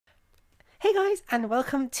Hey guys, and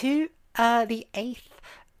welcome to the 8th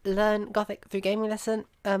Learn Gothic through Gaming lesson.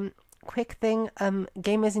 Quick thing,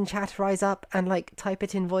 gamers in chat rise up and type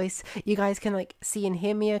it in voice. You guys can see and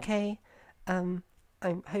hear me okay?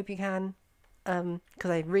 I hope you can. Because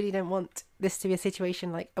I really don't want this to be a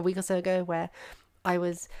situation like a week or so ago where I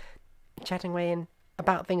was chatting away and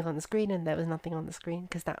about things on the screen and there was nothing on the screen,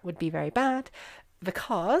 because that would be very bad.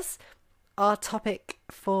 Because our topic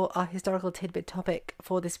for our historical tidbit topic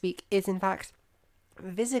for this week is in fact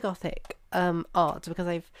Visigothic art,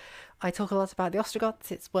 because I talk a lot about the Ostrogoths.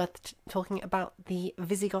 It's worth talking about the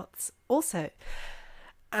Visigoths also.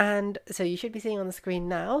 And so you should be seeing on the screen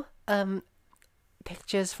now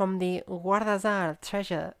pictures from the Guardazar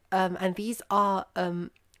treasure, and these are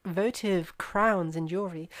votive crowns and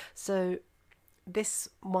jewelry. So this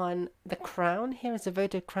one, the crown here, is a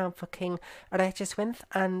votive crown for King Artefacts,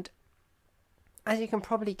 and as you can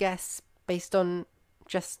probably guess based on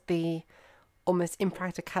just the almost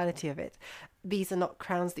impracticality of it, these are not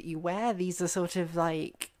crowns that you wear. These are sort of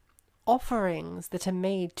like offerings that are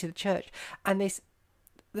made to the church, and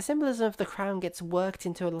the symbolism of the crown gets worked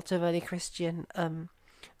into a lot of early Christian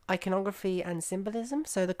iconography and symbolism.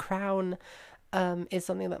 So the crown is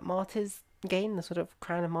something that martyrs gain, the sort of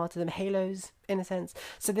crown of martyrdom, halos in a sense.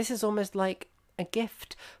 So this is almost like a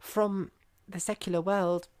gift from the secular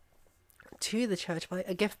world to the church, by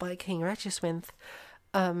a gift by King Regiswinth,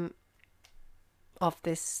 of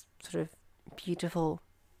this sort of beautiful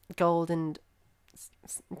gold and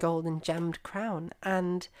gemmed crown,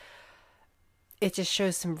 and it just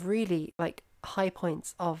shows some really high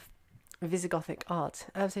points of Visigothic art.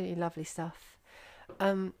 Absolutely lovely stuff.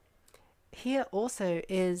 Here also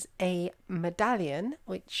is a medallion,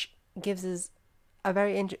 which gives us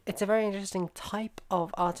it's a very interesting type of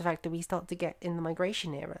artifact that we start to get in the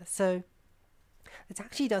migration era. So it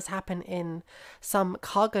actually does happen in some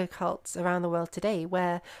cargo cults around the world today,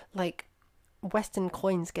 where Western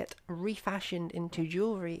coins get refashioned into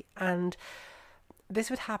jewelry, and this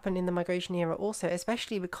would happen in the migration era also,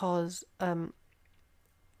 especially because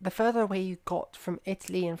the further away you got from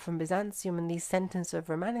Italy and from Byzantium and these centers of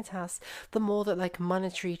Romanitas, the more that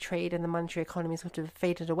monetary trade and the monetary economy sort of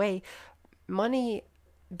faded away. Money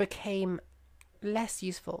became less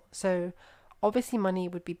useful. So obviously money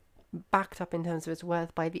would be backed up in terms of its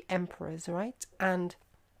worth by the emperors, right? And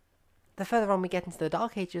the further on we get into the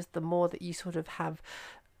Dark Ages, the more that you sort of have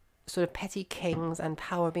sort of petty kings and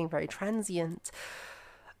power being very transient.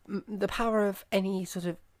 The power of any sort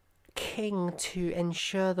of king to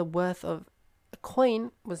ensure the worth of a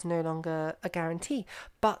coin was no longer a guarantee,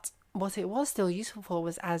 but what it was still useful for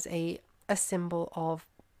was as a symbol of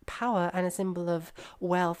power and a symbol of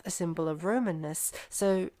wealth, a symbol of Romanness.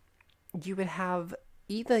 So you would have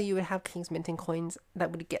kings minting coins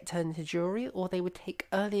that would get turned into jewelry, or they would take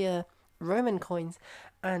earlier Roman coins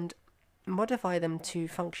and modify them to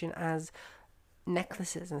function as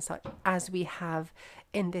necklaces and such, as we have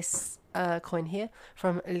in this coin here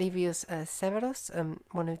from Livius Severus,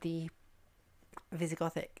 one of the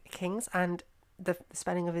Visigothic kings, and the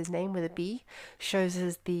spelling of his name with a B shows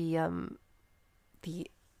us the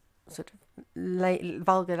sort of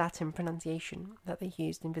vulgar Latin pronunciation that they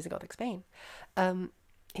used in Visigothic Spain.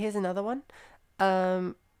 Here's another one,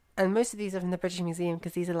 and most of these are from the British Museum,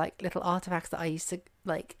 because these are little artifacts that I used to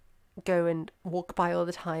go and walk by all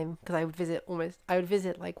the time, because I would visit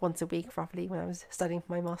once a week roughly when I was studying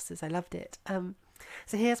for my masters. I loved it.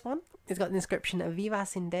 So here's one. It's got the inscription of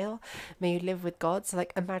Vivas in Dale, may you live with God. So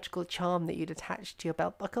a magical charm that you'd attach to your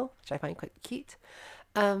belt buckle, which I find quite cute.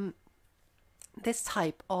 This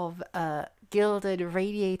type of gilded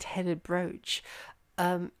radiate-headed brooch,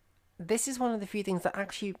 this is one of the few things that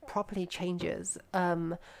actually properly changes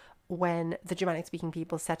when the Germanic-speaking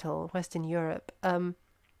people settle Western Europe.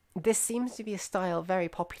 This seems to be a style very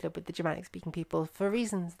popular with the Germanic-speaking people for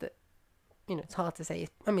reasons that, it's hard to say.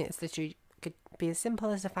 I mean, it's literally could be as simple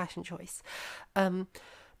as a fashion choice.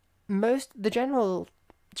 The general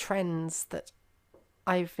trends that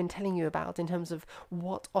I've been telling you about in terms of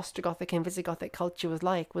what Ostrogothic and Visigothic culture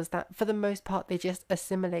was that for the most part they just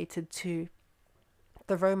assimilated to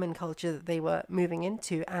the Roman culture that they were moving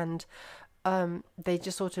into, and they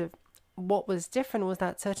just sort of, what was different was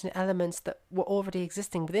that certain elements that were already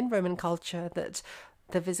existing within Roman culture that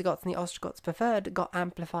the Visigoths and the Ostrogoths preferred got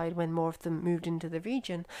amplified when more of them moved into the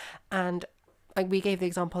region. And we gave the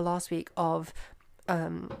example last week of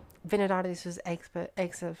Vinodardus'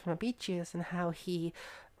 excerpt from Apicius, and how he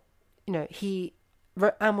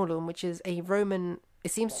amulum, which is a Roman,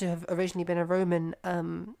 it seems to have originally been a Roman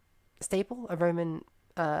staple, a Roman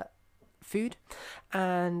food,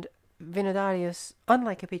 and Vinodarius,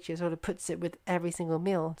 unlike Apicius, sort of puts it with every single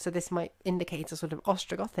meal. So this might indicate a sort of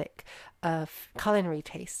Ostrogothic culinary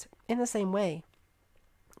taste. In the same way,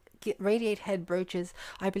 radiate head brooches,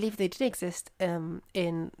 I believe they did exist in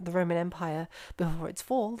the Roman Empire before its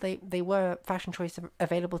fall. They were a fashion choice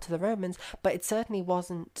available to the Romans, but it certainly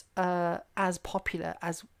wasn't as popular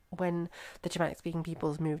as when the Germanic-speaking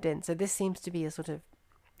peoples moved in. So this seems to be a sort of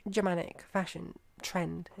Germanic fashion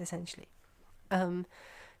trend, essentially.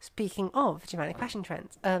 Speaking of Germanic fashion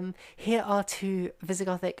trends, here are two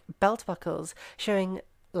Visigothic belt buckles showing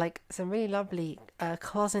like some really lovely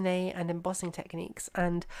cloisonne and embossing techniques,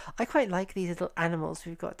 and I quite like these little animals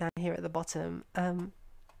we've got down here at the bottom.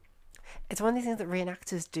 It's one of these things that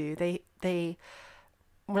reenactors do. They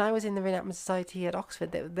when I was in the Reenactment Society at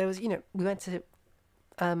Oxford, there was, we went to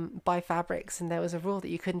buy fabrics, and there was a rule that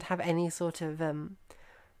you couldn't have any sort of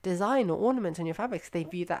design or ornament on your fabrics. They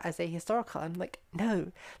viewed that as ahistorical. I'm like,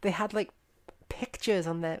 no, they had like pictures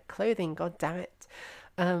on their clothing. God damn it.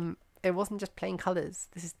 It wasn't just plain colors.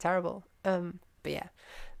 This is terrible. But yeah,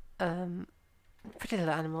 pretty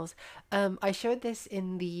little animals. I showed this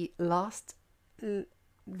in the last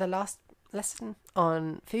lesson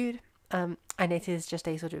on food. And it is just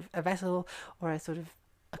a sort of a vessel or a sort of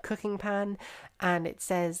a cooking pan, and it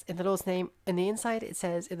says in the Lord's name, in the inside it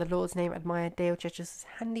says, in the Lord's name admire Deo Church's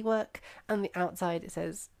handiwork, and the outside it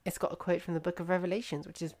says, it's got a quote from the book of Revelations,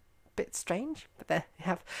 which is a bit strange, but there you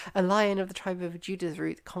have a lion of the tribe of Judah's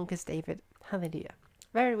root conquers David. Hallelujah.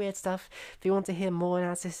 Very weird stuff. If you want to hear more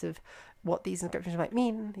analysis of what these inscriptions might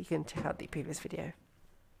mean, you can check out the previous video.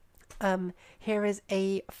 Here is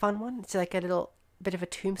a fun one. It's like a little bit of a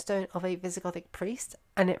tombstone of a Visigothic priest,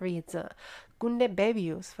 and it reads Gunde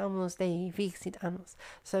Bebius famus Dei vixit annus.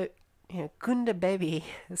 So, Gunde Bebi,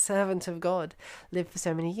 the servant of God, lived for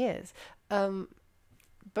so many years.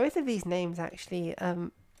 Both of these names actually,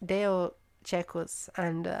 Deo Checus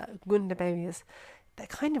and Gunde Bebius, they're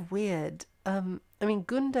kind of weird. I mean,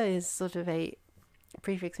 Gunda is sort of a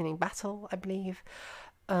prefix meaning battle, I believe.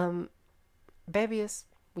 Bebius,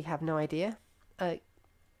 we have no idea.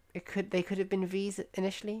 They could have been V's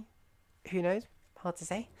initially. Who knows? Hard to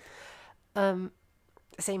say.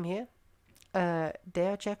 Same here.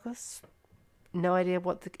 Deochekos. No idea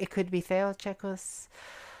what it could be. Theochekos.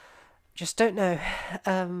 Just don't know.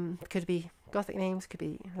 Could be Gothic names. Could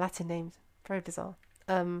be Latin names. Very bizarre.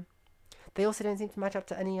 They also don't seem to match up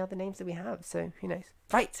to any other names that we have. So who knows?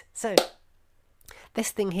 Right. So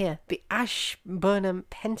this thing here, the Ashburnham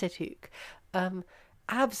Pentateuch.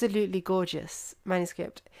 Absolutely gorgeous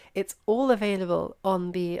manuscript. It's all available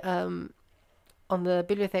on the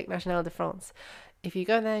Bibliothèque Nationale de France. If you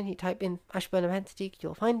go there and you type in Ashburnham Pentateuch,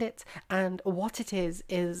 you'll find it. And what it is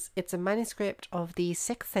it's a manuscript of the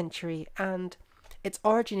 6th century, and its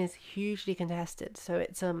origin is hugely contested. So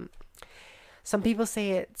it's some people say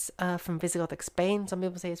it's from Visigothic Spain, some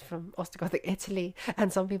people say it's from Ostrogothic Italy,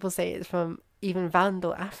 and some people say it's from even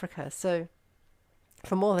Vandal Africa. So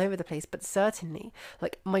from all over the place, but certainly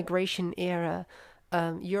like migration era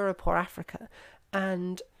Europe or Africa.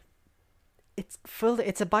 And it's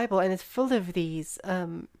a Bible, and it's full of these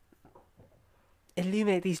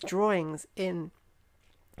illuminate these drawings in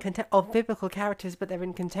of biblical characters, but they're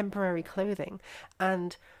in contemporary clothing.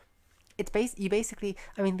 And it's basically,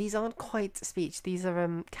 I mean, these aren't quite speech, these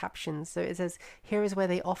are captions. So it says, here is where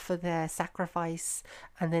they offer their sacrifice,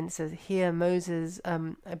 and then it says, here Moses,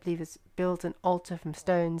 I believe, has built an altar from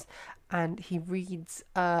stones, and he reads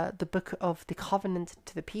the book of the covenant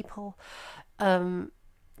to the people. So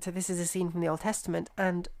this is a scene from the Old Testament,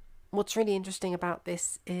 and what's really interesting about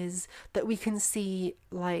this is that we can see,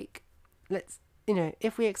 like,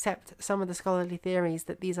 if we accept some of the scholarly theories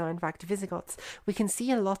that these are in fact Visigoths, we can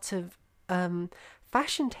see a lot of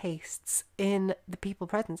fashion tastes in the people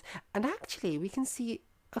present, and actually we can see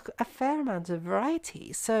a fair amount of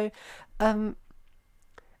variety. So oh,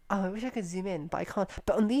 I wish I could zoom in, but I can't.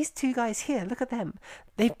 But on these two guys here, look at them.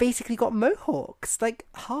 They've basically got mohawks. Like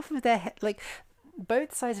half of their head, like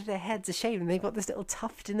both sides of their heads are shaved, and they've got this little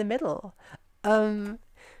tuft in the middle,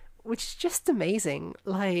 which is just amazing.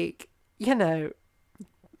 Like,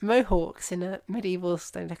 mohawks in a medieval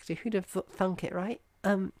stone texture. Who'd have thunk it, right?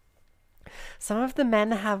 Some of the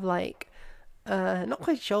men have like not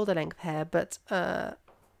quite shoulder length hair, but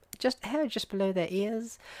just hair just below their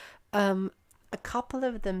ears. A couple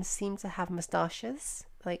of them seem to have moustaches.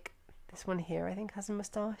 Like this one here, I think, has a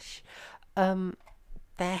moustache. Their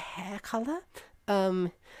hair color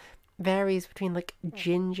varies between like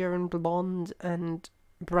ginger and blonde and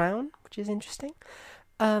brown, which is interesting.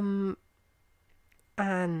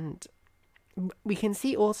 And we can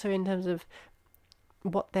see also in terms of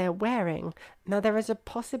what they're wearing. Now, there is a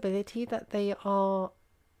possibility that they are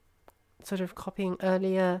sort of copying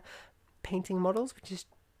earlier painting models, which is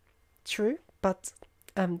true, but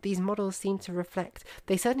these models seem to reflect,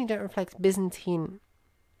 they certainly don't reflect Byzantine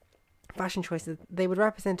fashion choices. They would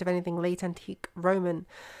represent, if anything, late antique Roman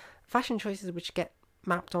fashion choices, which get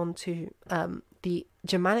mapped onto the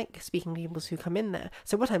Germanic speaking peoples who come in there.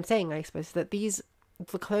 So what I'm saying, I suppose, is that the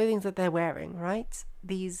clothing that they're wearing, right?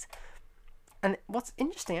 And what's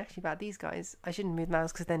interesting actually about these guys, I shouldn't move the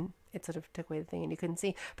mouse because then it sort of took away the thing and you couldn't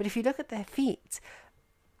see. But if you look at their feet,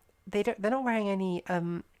 they're not wearing any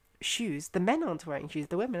shoes. The men aren't wearing shoes.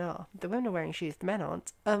 The women are. The women are wearing shoes. The men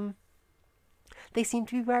aren't. They seem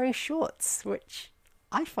to be wearing shorts, which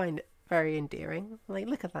I find very endearing. Like,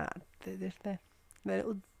 look at that. They're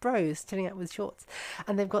little bros turning out with shorts.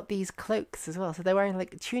 And they've got these cloaks as well. So they're wearing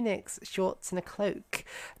like tunics, shorts, and a cloak.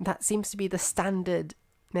 That seems to be the standard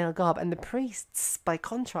male garb. And the priests, by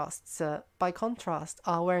contrast, are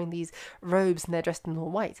wearing these robes and they're dressed in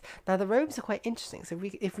all white. Now, the robes are quite interesting. So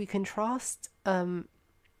if we contrast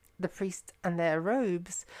the priest and their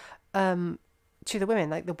robes to the women,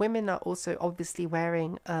 like the women are also obviously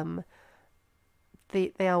wearing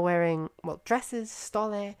they are wearing, well, dresses,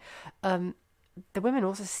 stole. The women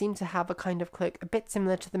also seem to have a kind of cloak a bit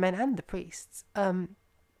similar to the men and the priests.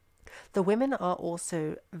 The women are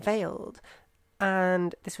also veiled,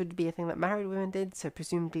 and this would be a thing that married women did, so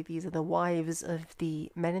presumably these are the wives of the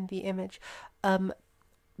men in the image.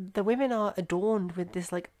 The women are adorned with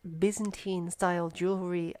this like Byzantine style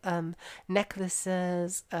jewelry,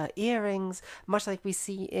 necklaces, earrings, much like we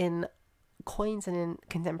see in coins and in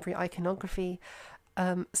contemporary iconography.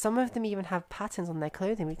 Some of them even have patterns on their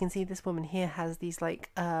clothing. We can see this woman here has these like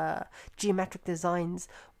geometric designs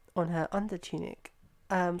on her under tunic.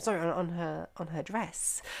 On her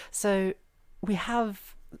dress. So we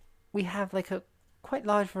have like a quite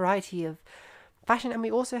large variety of fashion, and we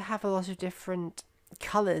also have a lot of different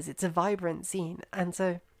colors. It's a vibrant scene, and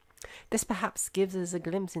so this perhaps gives us a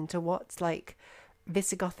glimpse into what's like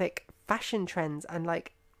Visigothic fashion trends and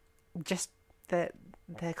like just their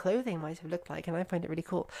clothing might have looked like, and I find it really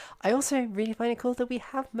cool. I also really find it cool that we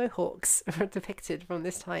have mohawks depicted from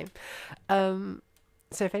this time.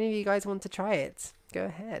 So if any of you guys want to try it, go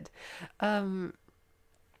ahead.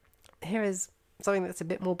 Here is something that's a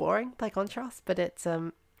bit more boring by contrast, but it's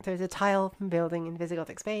there's a tile from building in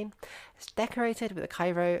Visigothic Spain. It's decorated with a Chi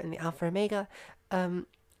Rho and the Alpha Omega, and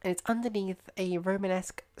it's underneath a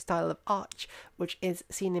Romanesque style of arch, which is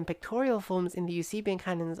seen in pictorial forms in the Eusebian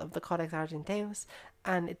canons of the Codex Argenteus,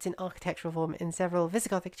 and it's in architectural form in several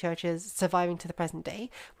Visigothic churches surviving to the present day,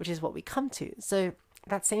 which is what we come to. So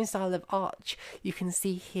that same style of arch you can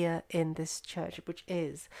see here in this church, which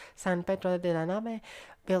is San Pedro de la Nave,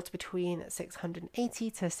 built between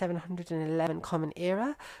 680 to 711 Common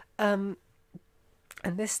Era. And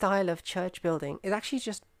this style of church building is actually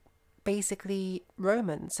just basically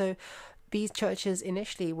Roman. So these churches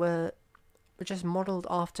initially were just modelled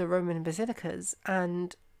after Roman basilicas,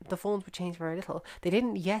 and the forms were changed very little. They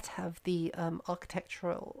didn't yet have the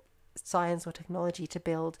architectural science or technology to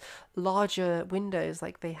build larger windows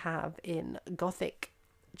like they have in Gothic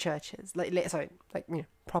churches,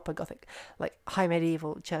 proper Gothic, like high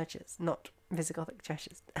medieval churches, not Visigothic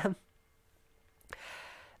churches.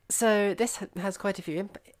 So this has quite a few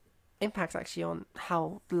impacts actually on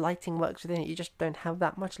how lighting works within it. You just don't have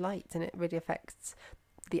that much light, and it really affects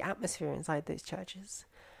the atmosphere inside those churches.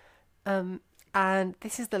 And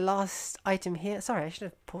this is the last item here. Sorry, I should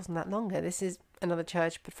have paused on that longer. This is another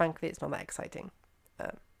church, but frankly it's not that exciting.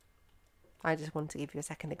 I just wanted to give you a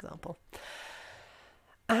second example.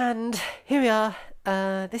 And here we are.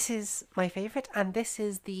 This is my favourite, and this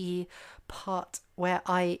is the part where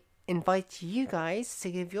I invite you guys to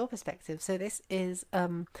give your perspective. So this is a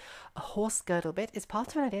horse girdle bit. It's part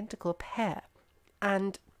of an identical pair,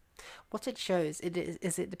 and what it shows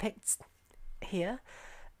is it depicts here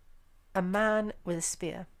a man with a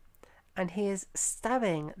spear, and he is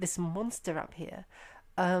stabbing this monster up here,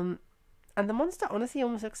 and the monster honestly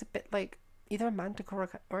almost looks a bit like either a manticore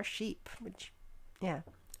or a sheep, which, yeah,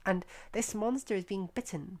 and this monster is being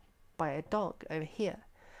bitten by a dog over here,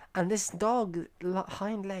 and this dog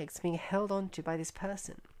hind legs being held onto by this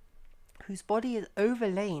person whose body is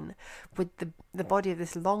overlain with the body of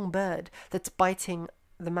this long bird that's biting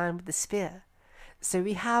the man with the spear. So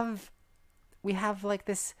we have like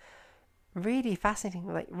this really fascinating,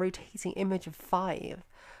 like, rotating image of 5,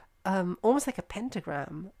 almost like a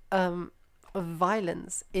pentagram, of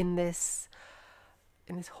violence in this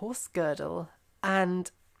horse girdle. And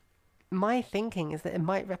my thinking is that it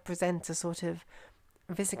might represent a sort of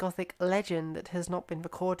Visigothic legend that has not been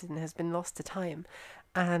recorded and has been lost to time.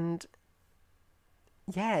 And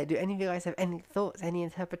yeah, do any of you guys have any thoughts, any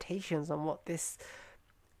interpretations on what this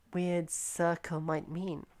weird circle might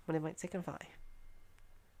mean, what it might signify?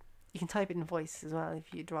 You can type it in voice as well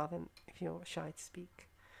if you'd rather, if you're shy to speak.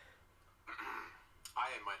 I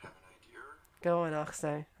might have an idea. Go on,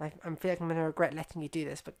 Oxo. I feel like I'm going to regret letting you do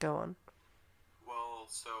this, but go on. Well,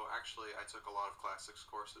 so actually, I took a lot of classics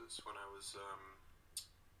courses when I was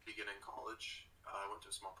beginning college. I went to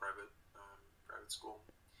a small private school,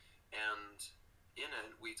 and in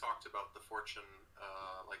it we talked about the fortune,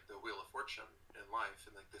 like the wheel of fortune in life,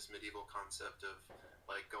 and like this medieval concept of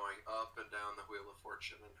like going up and down the wheel of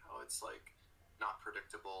fortune, and how it's like not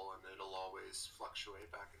predictable and it'll always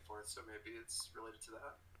fluctuate back and forth. So maybe it's related to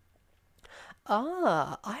that.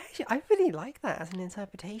 I really like that as an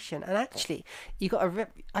interpretation. And actually, you got a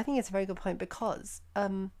rip. I think it's a very good point because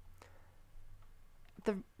the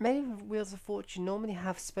medieval wheels of fortune normally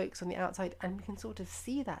have spokes on the outside, and we can sort of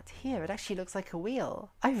see that here. It actually looks like a wheel.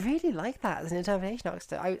 I really like that as an interpretation,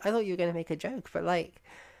 Oxter. I thought you were going to make a joke, but like,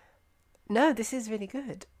 no, this is really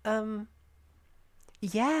good.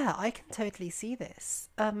 Yeah, I can totally see this.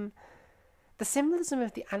 The symbolism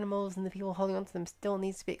of the animals and the people holding onto them still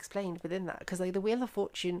needs to be explained within that, because like the wheel of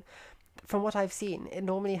fortune, from what I've seen, it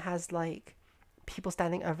normally has like people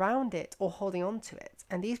standing around it or holding onto it,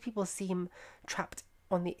 and these people seem trapped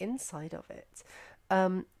on the inside of it.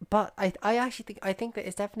 But I actually think that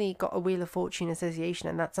it's definitely got a wheel of fortune association,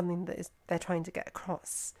 and that's something that they're trying to get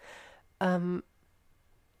across. Um,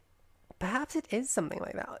 Perhaps it is something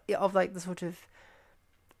like that, of like the sort of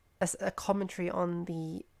a commentary on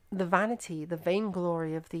the vanity, the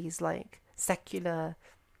vainglory of these like secular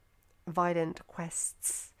violent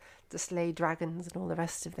quests to slay dragons and all the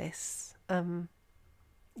rest of this. Yeah,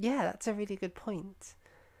 that's a really good point.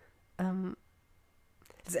 Um,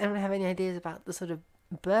 does anyone have any ideas about the sort of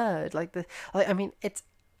bird? I mean, it's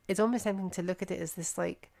almost tempting to look at it as this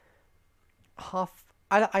like half.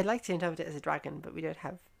 I like to interpret it as a dragon, but we don't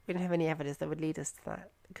have any evidence that would lead us to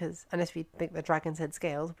that, because unless we think the dragons had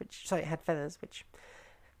scales, had feathers, which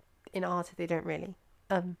in art they don't really.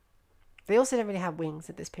 They also don't really have wings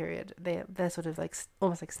at this period. They're sort of like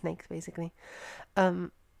almost like snakes basically.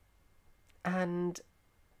 Um, and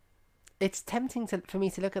it's tempting for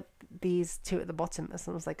me to look at these two at the bottom as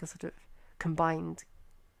almost like a sort of combined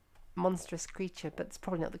monstrous creature, but it's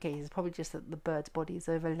probably not the case. It's probably just that the bird's body is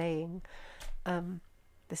overlaying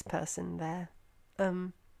this person there.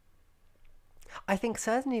 I think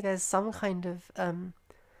certainly there's some kind of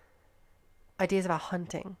ideas about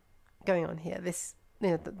hunting going on here. This,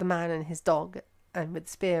 the man and his dog, and with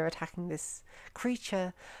spear attacking this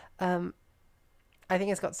creature. I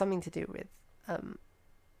think it's got something to do with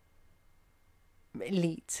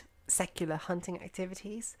elite secular hunting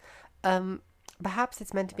activities. Perhaps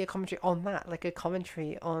it's meant to be a commentary on that, like a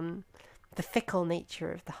commentary on the fickle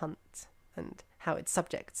nature of the hunt and how it's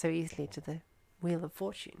subject so easily to the wheel of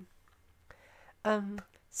fortune.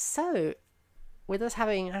 So, with us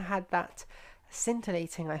having had that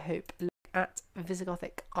scintillating, I hope, look at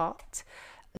Visigothic art,